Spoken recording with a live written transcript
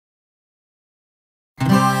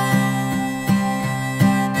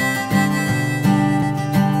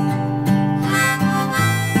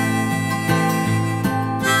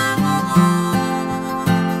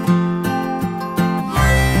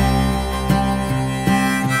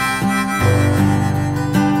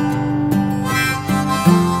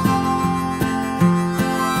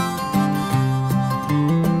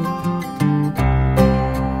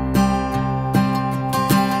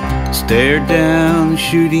Stared down a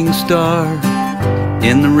shooting star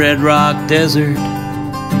in the Red Rock Desert.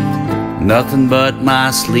 Nothing but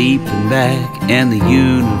my sleeping bag and the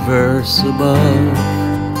universe above.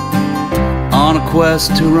 On a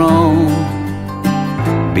quest to roam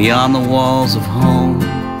beyond the walls of home,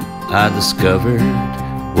 I discovered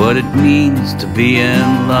what it means to be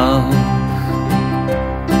in love.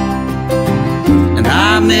 And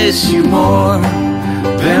I miss you more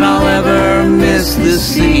than I'll ever miss this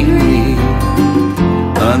scenery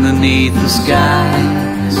underneath the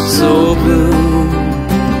sky so blue.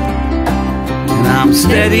 And I'm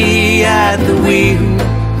steady at the wheel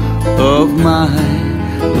of my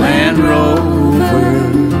Land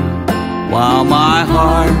Rover while my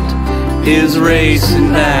heart is racing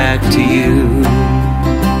back to you.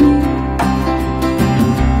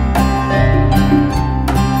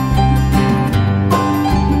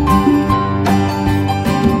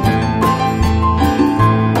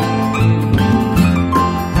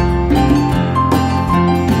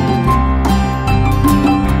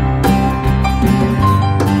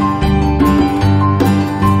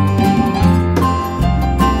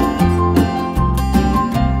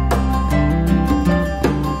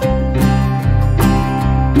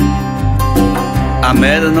 I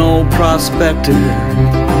met an old prospector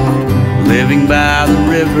living by the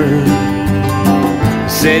river.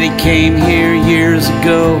 Said he came here years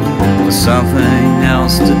ago with something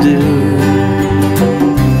else to do.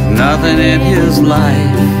 Nothing in his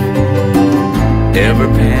life ever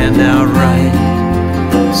panned out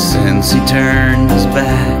right since he turned his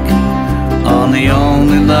back on the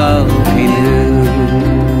only love he knew.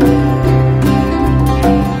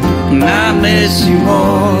 And I miss you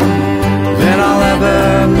more than I'll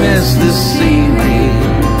ever miss this scenery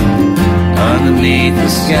underneath the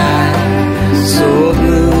sky so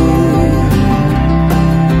blue.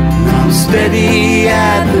 I'm steady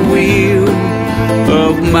at the wheel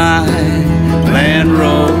of my Land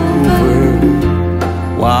Rover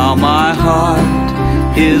while my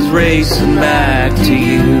heart is racing back to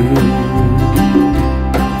you.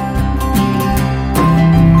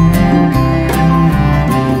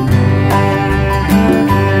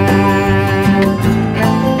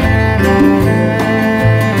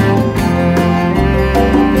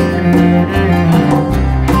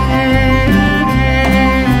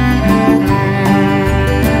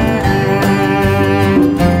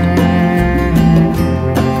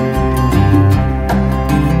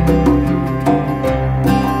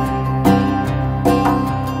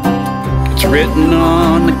 Written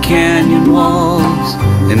on the canyon walls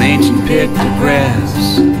in ancient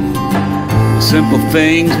pictographs, simple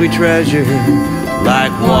things we treasure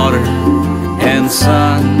like water and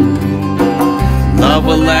sun. Love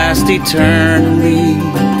will last eternally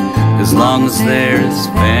as long as there is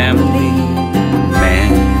family.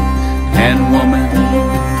 Man and woman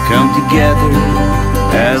come together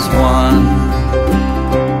as one.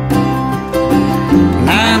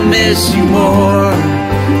 I miss you more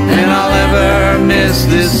than I'll ever miss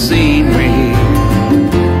this scenery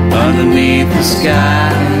underneath the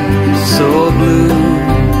sky so blue.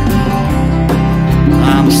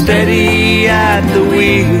 I'm steady at the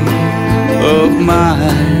wheel of my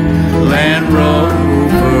Land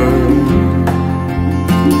Rover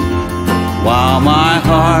while my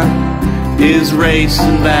heart is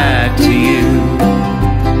racing back to you.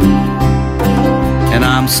 And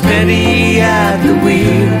I'm steady at the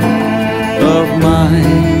wheel of my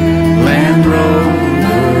Land Rover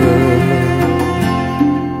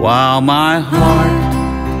while my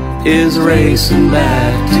heart is racing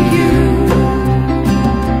back to you.